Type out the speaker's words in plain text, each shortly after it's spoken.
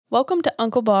Welcome to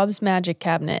Uncle Bob's Magic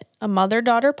Cabinet, a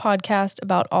mother-daughter podcast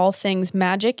about all things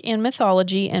magic and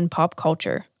mythology and pop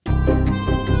culture.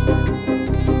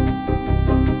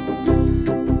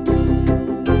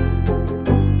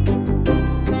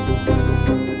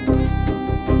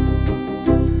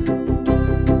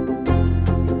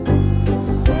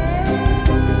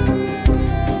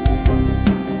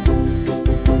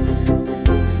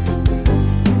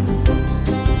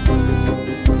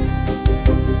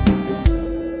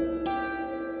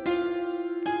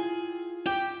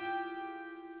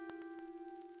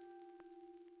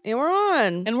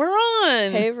 And we're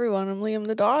on. Hey everyone, I'm Liam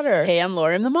the daughter. Hey, I'm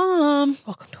Laura, I'm the mom.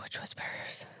 Welcome to Witch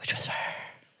Whispers. Witch Whisper.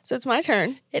 So it's my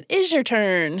turn. It is your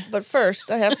turn. But first,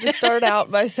 I have to start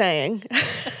out by saying,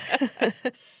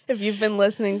 if you've been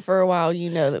listening for a while, you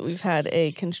know that we've had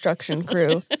a construction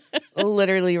crew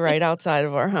literally right outside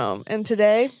of our home. And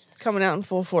today, coming out in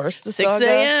full force. The 6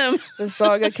 a.m. The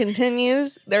saga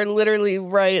continues. They're literally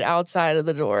right outside of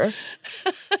the door.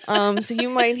 So you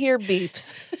might hear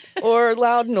beeps or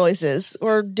loud noises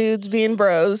or dudes being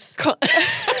bros.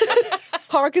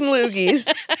 Hawking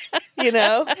loogies, you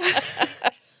know?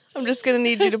 I'm just going to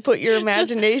need you to put your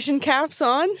imagination caps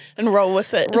on. And roll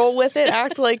with it. Roll with it.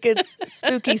 Act like it's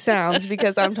spooky sounds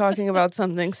because I'm talking about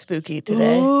something spooky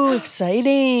today. Ooh,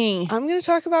 exciting. I'm going to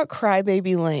talk about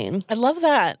Crybaby Lane. I love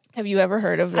that. Have you ever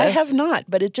heard of this? I have not,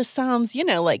 but it just sounds,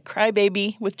 like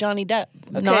Crybaby with Johnny Depp.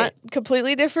 Okay, Not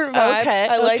completely different vibe. Okay,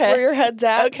 I like okay. where your head's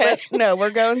at. Okay. But no,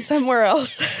 we're going somewhere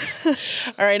else.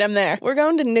 All right, I'm there. We're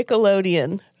going to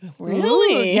Nickelodeon.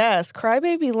 Really? Ooh, yes.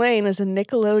 Crybaby Lane is a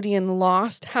Nickelodeon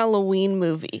lost Halloween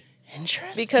movie.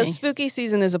 Interesting. Because spooky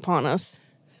season is upon us.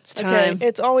 It's time. Okay,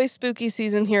 it's always spooky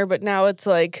season here, but now it's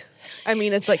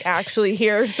it's actually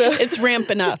here. So It's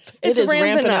ramping up. It's It is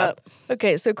ramping up.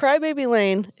 Okay, so Crybaby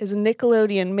Lane is a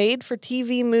Nickelodeon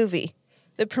made-for-TV movie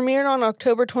that premiered on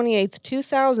October 28th,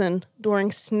 2000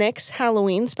 during Snick's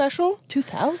Halloween special.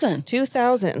 2000.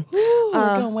 2000. Ooh,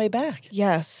 we're going way back.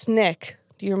 Yeah, Snick.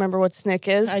 Do you remember what Snick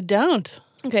is? I don't.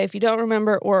 Okay, if you don't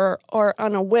remember or are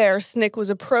unaware, Snick was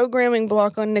a programming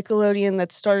block on Nickelodeon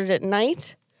that started at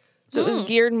night. So it was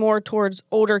geared more towards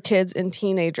older kids and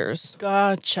teenagers.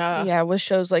 Gotcha. Yeah, with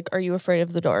shows like Are You Afraid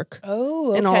of the Dark? Oh,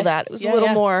 okay. And all that. It was a little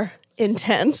more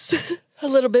intense. A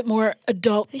little bit more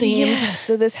adult themed. Yeah.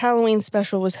 So this Halloween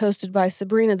special was hosted by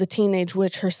Sabrina the Teenage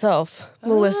Witch herself,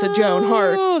 Melissa Joan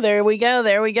Hart. Oh, there we go.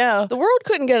 There we go. The world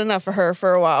couldn't get enough of her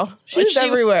for a while. She was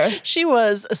everywhere. She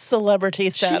was a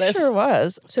celebrity status. She sure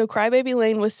was. So Crybaby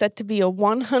Lane was set to be a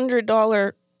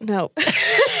 $100... No.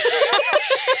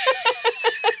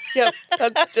 Yep,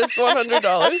 that's just $100.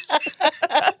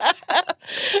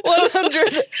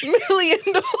 $100 million.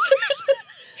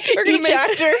 Each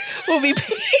actor will be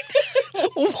paid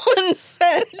 1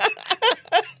 cent.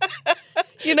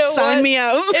 You know Sign what? me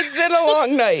out. It's been a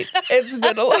long night. It's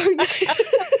been a long night.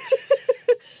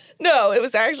 No, it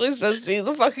was actually supposed to be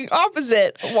the fucking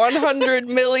opposite. $100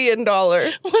 million. Well,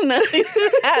 no,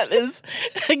 that is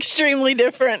extremely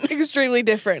different. Extremely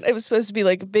different. It was supposed to be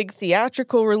like a big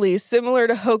theatrical release, similar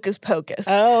to Hocus Pocus.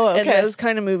 Oh, okay. And those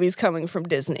kind of movies coming from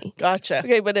Disney. Gotcha.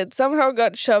 Okay, but it somehow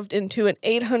got shoved into an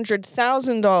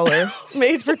 $800,000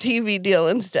 made-for-TV deal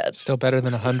instead. Still better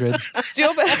than 100.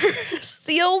 Still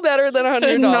better than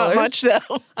 $100. Not much,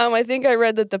 though. I think I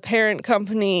read that the parent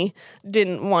company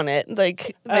didn't want it.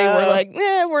 Like, they were like,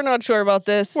 we're not sure about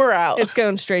this. We're out. It's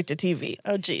going straight to TV.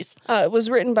 Oh, geez. It was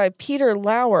written by Peter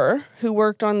Lauer, who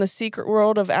worked on The Secret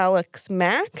World of Alex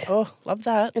Mack Oh, love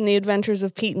that. and The Adventures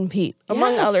of Pete and Pete,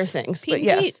 among Yes. other things. Pete but and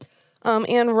yes. Pete.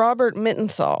 And Robert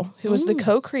Mittenthal, who was the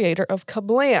co-creator of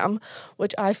Kablam,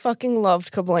 which I fucking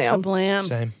loved Kablam. Kablam.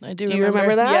 Same. I do Do you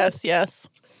remember that? Yes, yes.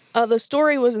 The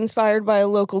story was inspired by a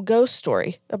local ghost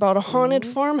story about a haunted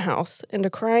farmhouse and a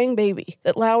crying baby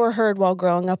that Lauer heard while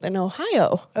growing up in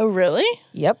Ohio. Oh, really?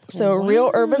 Yep, so a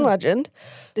real urban legend.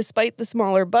 Despite the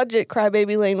smaller budget,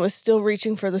 Crybaby Lane was still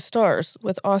reaching for the stars,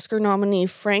 with Oscar nominee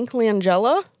Frank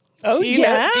Langella. Oh, Do you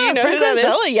know Frank who that is?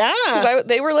 Langella, yeah. Because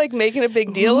they were like making a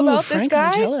big deal about this Frank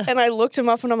guy, Langella. and I looked him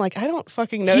up and I'm like, I don't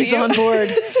fucking know He's you. on board.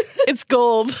 It's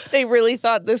gold. They really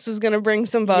thought this was going to bring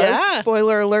some buzz. Yeah.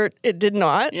 Spoiler alert, it did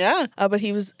not. Yeah. But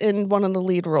he was in one of the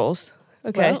lead roles.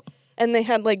 Okay. Well. And they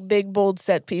had like big, bold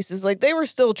set pieces. Like they were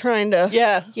still trying to,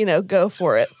 Yeah. go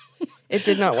for it. It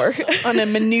did not work. On a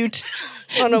minute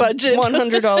On a budget.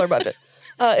 $100 budget.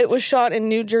 It was shot in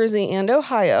New Jersey and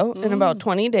Ohio in about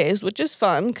 20 days, which is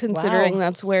fun considering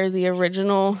that's where the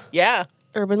original Yeah.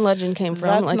 urban legend came from.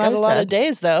 That's like not I a lot said. of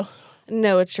days, though.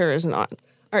 No, it sure is not.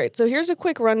 All right, so here's a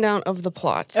quick rundown of the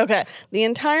plot. Okay. The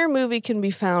entire movie can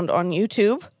be found on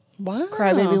YouTube. Wow.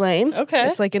 Crybaby Lane. Okay.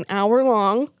 It's like an hour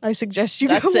long. I suggest you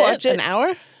That's go watch it. An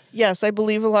hour? Yes, I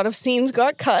believe a lot of scenes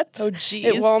got cut. Oh, jeez.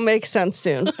 It will all make sense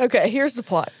soon. Okay, here's the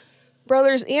plot.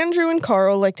 Brothers Andrew and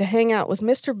Carl like to hang out with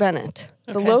Mr. Bennett,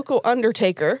 the local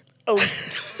undertaker. Oh,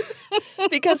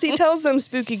 Because he tells them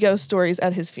spooky ghost stories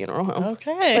at his funeral home.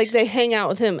 okay. Like, they hang out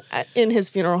with him in his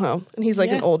funeral home, and he's like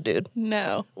an old dude.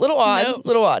 No. Little odd, Nope.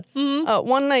 little odd.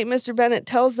 One night, Mr. Bennett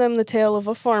tells them the tale of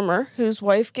a farmer whose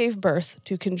wife gave birth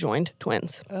to conjoined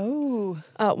twins. Oh.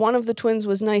 One of the twins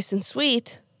was nice and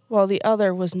sweet, while the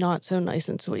other was not so nice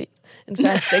and sweet. In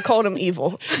fact, they called him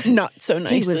evil. Not so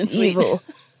nice He was and sweet. evil.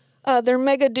 Their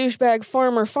mega douchebag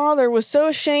farmer father was so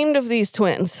ashamed of these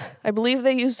twins. I believe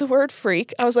they used the word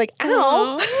freak. I was like,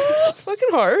 ow, that's fucking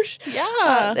harsh.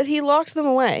 Yeah. That he locked them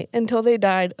away until they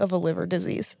died of a liver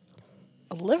disease.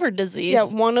 A liver disease. Yeah,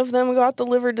 one of them got the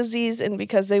liver disease, and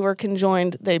because they were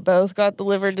conjoined, they both got the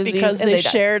liver disease. Because and they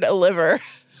died. shared a liver.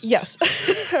 Yes.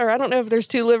 Or I don't know if there's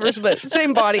two livers, but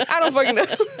same body. I don't fucking know.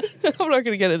 I'm not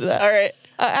going to get into that. All right.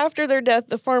 After their death,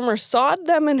 the farmer sawed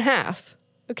them in half.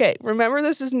 Okay, remember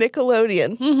this is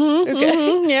Nickelodeon.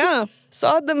 Okay. Yeah.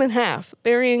 Sawed them in half,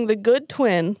 burying the good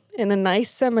twin in a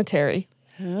nice cemetery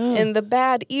and the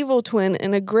bad evil twin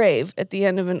in a grave at the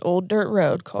end of an old dirt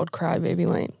road called Crybaby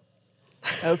Lane.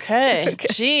 Okay.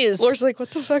 Jeez. Laura's like,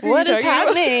 what the fuck are What you is talking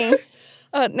happening?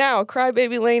 about? Now,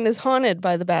 Crybaby Lane is haunted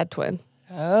by the bad twin.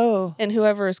 Oh. And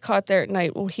whoever is caught there at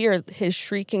night will hear his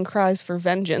shrieking cries for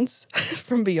vengeance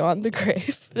from beyond the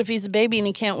grave. But if he's a baby and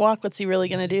he can't walk, what's he really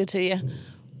going to do to you?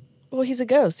 Well, he's a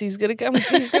ghost. He's gonna come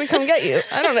get you.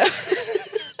 I don't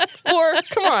know. Or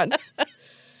come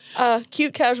on.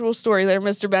 Cute casual story there,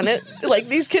 Mr. Bennett. Like,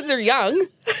 these kids are young.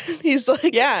 He's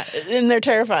like, Yeah, and they're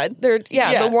terrified.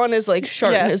 the one is like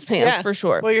sharting his pants yeah. for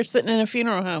sure. Well, you're sitting in a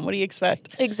funeral home. What do you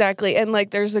expect? Exactly. And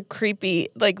like, there's a creepy,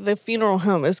 like, the funeral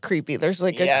home is creepy. There's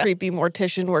like a creepy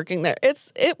mortician working there.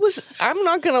 I'm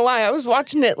not gonna lie, I was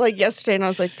watching it like yesterday and I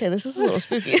was like, okay, this is a little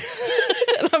spooky.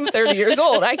 And I'm 30 years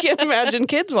old. I can't imagine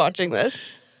kids watching this.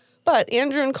 But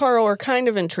Andrew and Carl are kind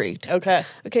of intrigued. Okay.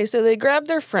 Okay, so they grab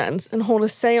their friends and hold a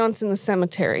seance in the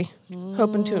cemetery,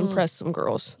 hoping to impress some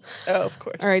girls. Oh, of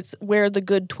course. All right, where the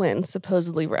good twin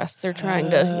supposedly rests. They're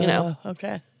trying to,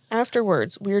 Okay.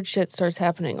 Afterwards, weird shit starts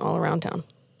happening all around town.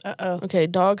 Uh-oh. Okay,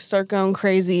 dogs start going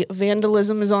crazy.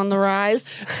 Vandalism is on the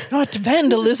rise. Not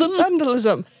vandalism.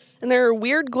 Vandalism. And there are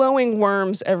weird glowing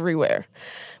worms everywhere.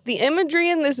 The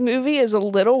imagery in this movie is a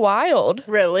little wild.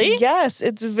 Really? Yes,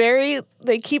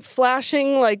 they keep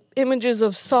flashing like images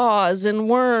of saws and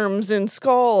worms and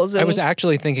skulls. And I was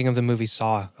actually thinking of the movie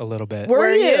Saw a little bit. Were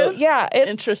you? Yeah.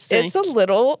 Interesting. It's a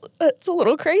little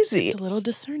crazy. It's a little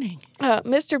discerning.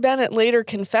 Mr. Bennett later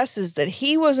confesses that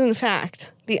he was in fact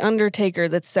the undertaker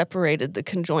that separated the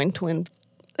conjoined twins.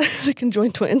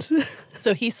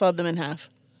 So he sawed them in half.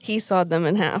 He sawed them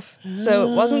in half. So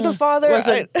it wasn't the father. Was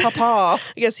it Papa?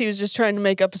 I guess he was just trying to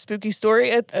make up a spooky story.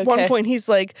 At one Okay. point, he's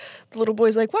like, the little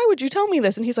boy's like, why would you tell me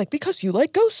this? And he's like, because you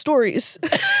like ghost stories.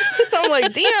 I'm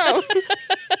like, damn.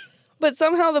 But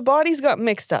somehow the bodies got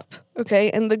mixed up, okay?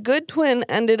 And the good twin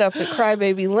ended up at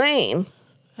Crybaby Lane,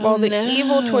 while the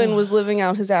evil twin was living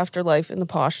out his afterlife in the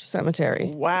posh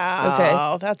cemetery. Wow.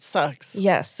 Okay. That sucks.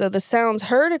 Yes, so the sounds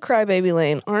heard at Crybaby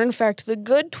Lane are in fact the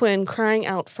good twin crying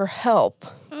out for help.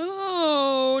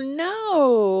 Oh,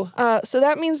 no. So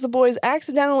that means the boys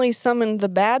accidentally summoned the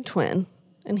bad twin,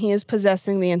 and he is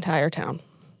possessing the entire town.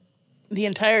 The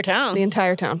entire town? The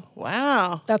entire town.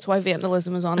 Wow. That's why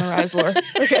vandalism is on the rise, Laura.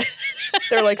 Okay.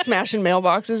 They're like smashing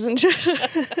mailboxes and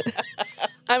shit.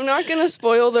 I'm not going to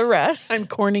spoil the rest. I'm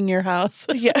corning your house.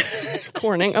 Yeah.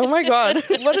 Corning. Oh my God.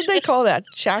 What did they call that?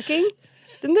 Shacking?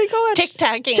 Didn't they call that?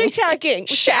 Tic-tacking. Tic-tacking.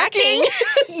 Shacking?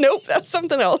 Nope, that's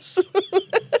something else.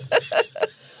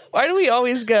 Why do we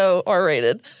always go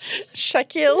R-rated?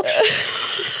 Shaquille.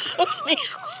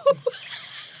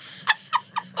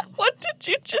 What did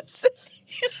you just say?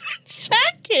 You said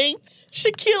shacking.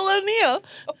 Shaquille O'Neal.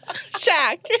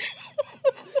 Shaq.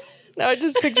 No, I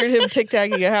just pictured him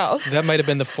tic-tagging a house. That might have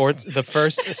been the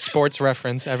first sports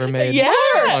reference ever made Yeah.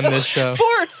 on this show.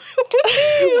 Sports!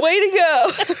 Way to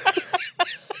go.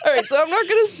 All right, so I'm not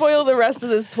going to spoil the rest of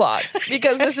this plot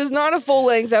because this is not a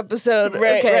full-length episode.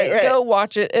 Right, okay, right. Go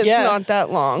watch it. It's not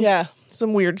that long. Yeah.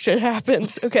 Some weird shit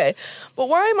happens. Okay, but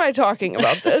why am I talking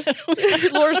about this?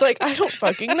 Laura's like, I don't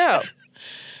fucking know.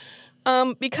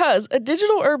 Because a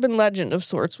digital urban legend of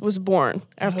sorts was born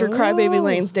after Crybaby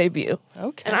Lane's debut.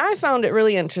 Okay. And I found it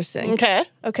really interesting. Okay.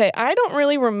 Okay, I don't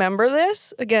really remember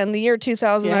this. Again, the year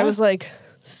 2000, I Yeah. was like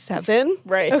 7.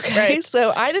 Right, Okay, right.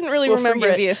 so I didn't really We'll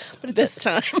remember forgive it. you But it's this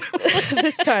time.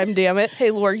 this time, damn it. Hey,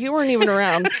 Laura, you weren't even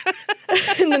around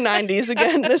in the 90s.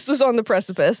 Again, this was on the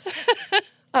precipice.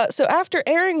 So after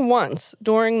airing once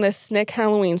during this Snick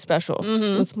Halloween special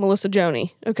with Melissa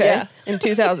Joni, Yeah. in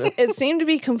 2000, it seemed to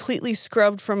be completely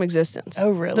scrubbed from existence. Oh,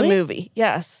 really? The movie,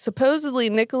 yes. Supposedly,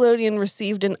 Nickelodeon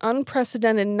received an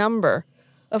unprecedented number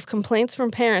of complaints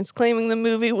from parents claiming the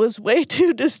movie was way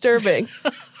too disturbing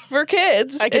for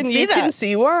kids. I can and see you can that.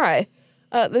 see why.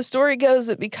 The story goes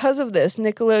that because of this,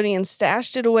 Nickelodeon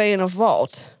stashed it away in a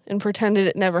vault and pretended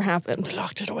it never happened.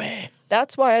 Locked it away.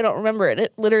 That's why I don't remember it.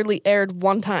 It literally aired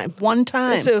one time. One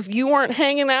time. So if you weren't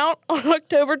hanging out on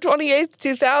October 28th,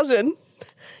 2000,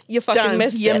 you fucking Done.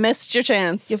 missed You it. missed your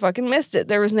chance. You fucking missed it.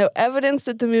 There was no evidence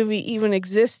that the movie even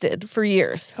existed for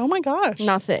years. Oh my gosh.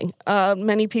 Nothing.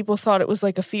 Many people thought it was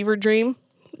like a fever dream.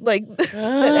 Like that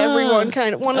everyone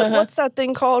kind of... What's that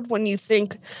thing called when you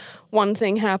think one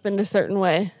thing happened a certain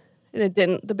way and it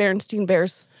didn't? The Berenstain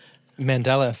Bears.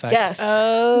 Mandela effect. Yes.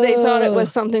 Oh. They thought it was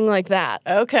something like that.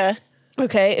 Okay.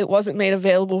 Okay, it wasn't made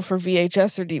available for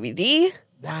VHS or DVD.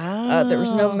 Wow. There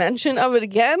was no mention of it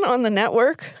again on the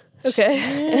network. Okay,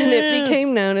 and it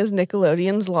became known as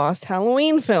Nickelodeon's Lost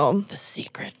Halloween film. The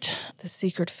secret. The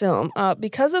secret film.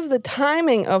 Because of the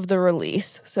timing of the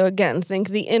release, so again, think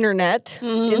the internet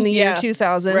in the year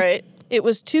 2000. Right. It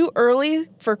was too early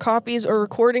for copies or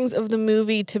recordings of the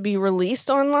movie to be released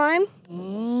online,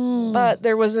 but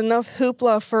there was enough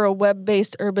hoopla for a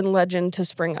web-based urban legend to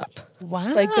spring up.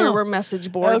 Wow. Like there were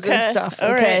message boards and Okay, stuff.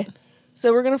 all Okay. right.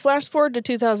 So we're going to flash forward to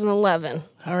 2011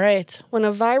 All right. when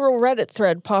a viral Reddit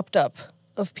thread popped up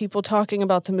of people talking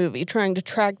about the movie, trying to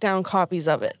track down copies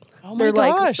of it. Oh my They're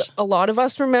gosh. like, a lot of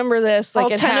us remember this.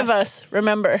 Like All 10 of us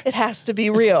remember. It has to be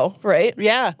real, right?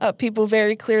 Yeah. People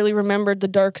very clearly remembered the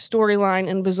dark storyline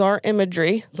and bizarre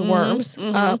imagery, the worms,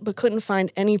 but couldn't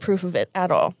find any proof of it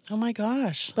at all. Oh my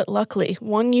gosh. But luckily,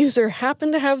 one user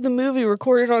happened to have the movie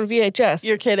recorded on VHS.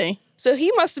 You're kidding. So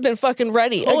he must have been fucking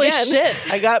ready. Holy Again, shit.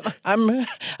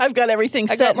 I've got everything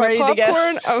I set got and my ready to go.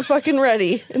 popcorn. I'm fucking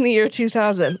ready in the year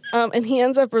 2000. And he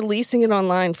ends up releasing it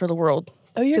online for the world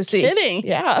Oh, you're to see. kidding.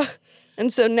 Yeah.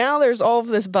 And so now there's all of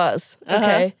this buzz,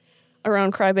 okay,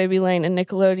 around Crybaby Lane, and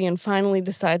Nickelodeon finally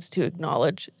decides to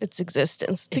acknowledge its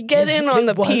existence, to get in on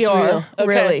the It was PR, real. Okay.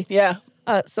 really. Yeah.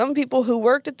 Some people who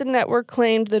worked at the network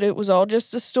claimed that it was all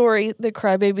just a story, that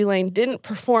Crybaby Lane didn't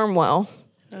perform well,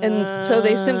 and so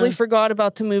they simply forgot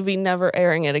about the movie, never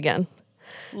airing it again.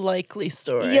 Likely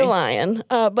story. You lying.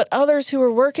 But others who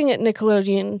were working at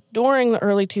Nickelodeon during the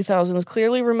early 2000s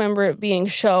clearly remember it being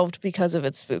shelved because of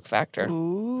its spook factor.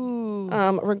 Ooh.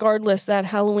 Regardless, that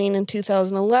Halloween in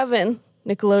 2011,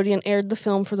 Nickelodeon aired the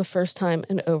film for the first time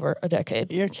in over a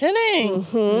decade. You're kidding.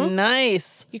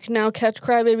 Nice. You can now catch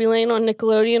Crybaby Lane on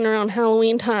Nickelodeon around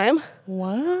Halloween time.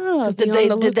 Wow. So be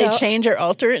did on the they lookout. change or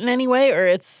alter it in any way, or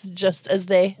it's just as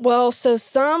they? Well, so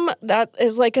that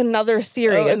is like another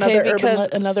theory,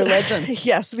 Another legend.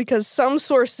 Yes, because some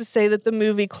sources say that the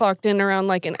movie clocked in around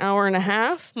like an hour and a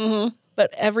half.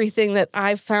 But everything that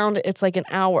I've found, it's like an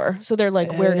hour. So they're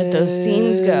like, where did those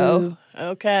scenes go?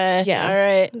 Okay. Yeah. All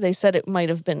right. They said it might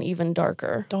have been even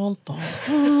darker Dun, dun,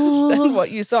 than what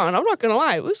you saw. And I'm not going to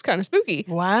lie, it was kind of spooky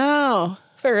Wow.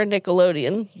 for a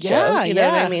Nickelodeon show. Yeah, You know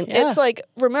what I yeah, mean? yeah. It's like,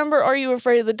 remember Are You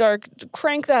Afraid of the Dark?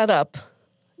 Crank that up.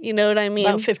 You know what I mean?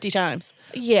 About 50 times.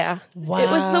 Yeah. It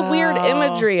was the weird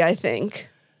imagery, I think.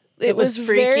 It was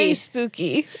freaky. very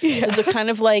spooky. Is it kind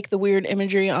of like the weird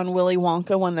imagery on Willy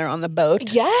Wonka when they're on the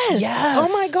boat? Yes. Yes.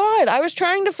 Oh my God. I was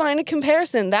trying to find a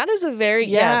comparison. That is a very,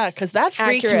 Yeah, yes, because that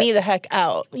freaked accurate. me the heck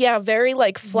out. Yeah, very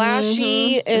like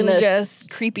flashy and this just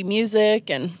creepy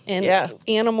music and yeah.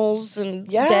 animals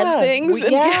and Yeah. dead things.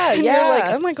 And Yeah, you're yeah. like,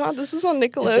 oh my God, this was on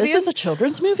Nickelodeon. This is a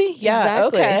children's movie? Yeah,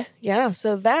 Exactly. okay. Yeah,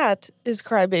 so that is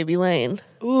Crybaby Lane.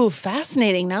 Ooh,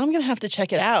 fascinating. Now I'm going to have to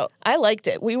check it out. I liked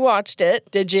it. We watched it.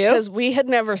 Did you? Because we had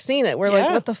never seen it. We're like,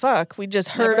 Yeah. what the fuck? We just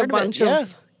Never heard a heard of it, bunch yeah.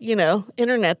 of,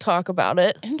 internet talk about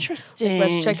it. Interesting.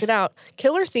 Let's check it out.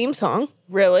 Killer theme song.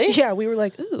 Really? Yeah, we were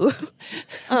like, ooh.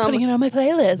 Putting it on my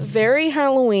playlist. Very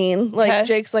Halloween. Like, Okay.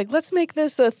 Jake's like, let's make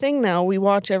this a thing now. We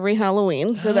watch every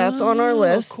Halloween. So that's on our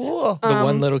list. Cool. The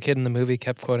one little kid in the movie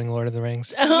kept quoting Lord of the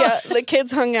Rings. Yeah, the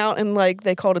kids hung out and like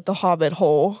they called it the Hobbit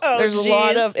hole. Oh, There's a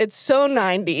lot geez. of it's so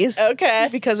 90s. Okay.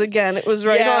 Because again, it was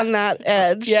right Yeah. on that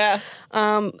edge. Yeah.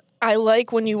 I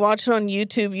like when you watch it on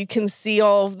YouTube, you can see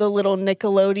all of the little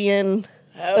Nickelodeon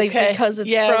like Okay. because it's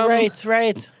yeah, from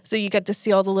right. so you get to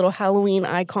see all the little Halloween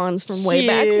icons from way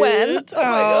back when. Cute. Oh my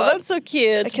God. That's so cute.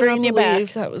 I It's cannot bringing you back.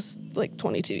 believe that was like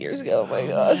 22 years ago. Oh my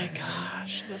God. Oh my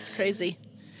gosh, that's crazy.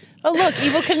 Oh, look,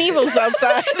 Evil Knievel's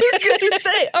outside. I was going to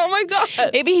say, oh my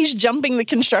God. Maybe he's jumping the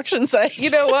construction site. You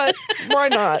know what? Why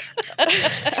not?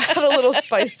 Add a little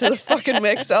spice to the fucking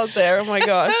mix out there. Oh my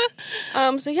gosh.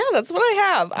 So yeah, that's what I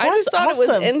have. I just thought it was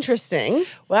awesome. interesting.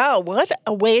 Wow, what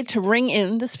a way to ring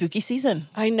in the spooky season.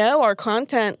 I know our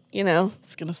content,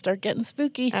 It's going to start getting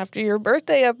spooky. after your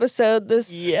birthday episode this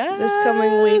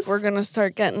coming week, we're going to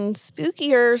start getting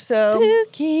spookier. So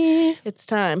Spooky. it's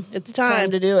time. It's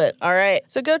time to do it. All right.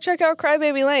 So go check out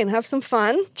Crybaby Lane. Have some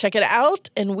fun. Check it out,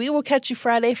 and we will catch you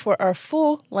Friday for our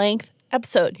full-length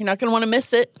episode. You're not going to want to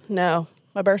miss it. No.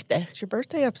 My birthday. It's your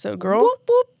birthday episode, girl. Whoop,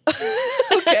 whoop.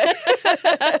 Okay.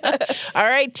 All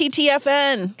right,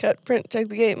 TTFN. Cut, print, check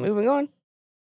the gate. Moving on.